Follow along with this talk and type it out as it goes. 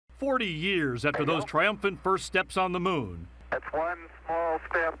40 years after those triumphant first steps on the moon, That's one small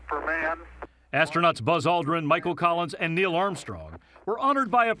step for man. astronauts Buzz Aldrin, Michael Collins, and Neil Armstrong were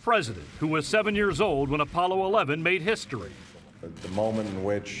honored by a president who was 7 years old when Apollo 11 made history. The moment in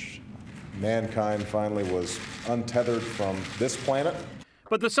which mankind finally was untethered from this planet.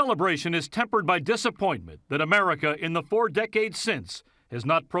 But the celebration is tempered by disappointment that America, in the 4 decades since, has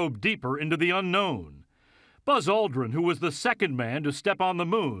not probed deeper into the unknown. Buzz Aldrin, who was the second man to step on the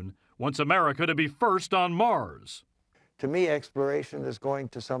moon, wants America to be first on Mars. To me, exploration is going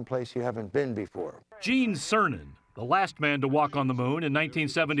to someplace you haven't been before. Gene Cernan, the last man to walk on the moon in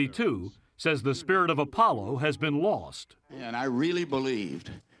 1972, says the spirit of Apollo has been lost. And I really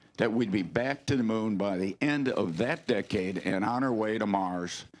believed that we'd be back to the moon by the end of that decade and on our way to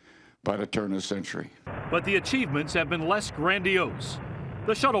Mars by the turn of the century. But the achievements have been less grandiose.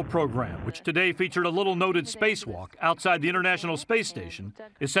 The shuttle program, which today featured a little noted spacewalk outside the International Space Station,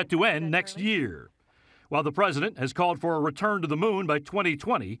 is set to end next year. While the president has called for a return to the moon by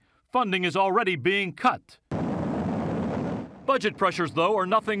 2020, funding is already being cut. Budget pressures, though, are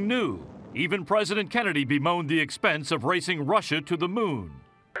nothing new. Even President Kennedy bemoaned the expense of racing Russia to the moon.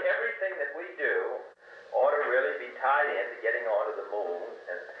 Everything that we do ought to really be tied in to getting onto the moon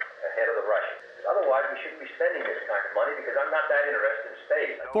and ahead of the Russians. Otherwise, we shouldn't be spending this kind of money because I'm not that interested in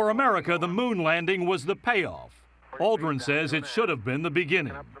space. For America, the moon landing was the payoff. Aldrin says it should have been the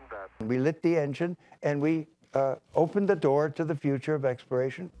beginning. We lit the engine and we opened the door to the future of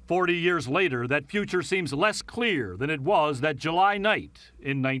exploration. 40 years later, that future seems less clear than it was that July night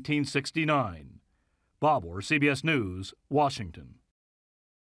in 1969. Bob Orr, CBS News, Washington.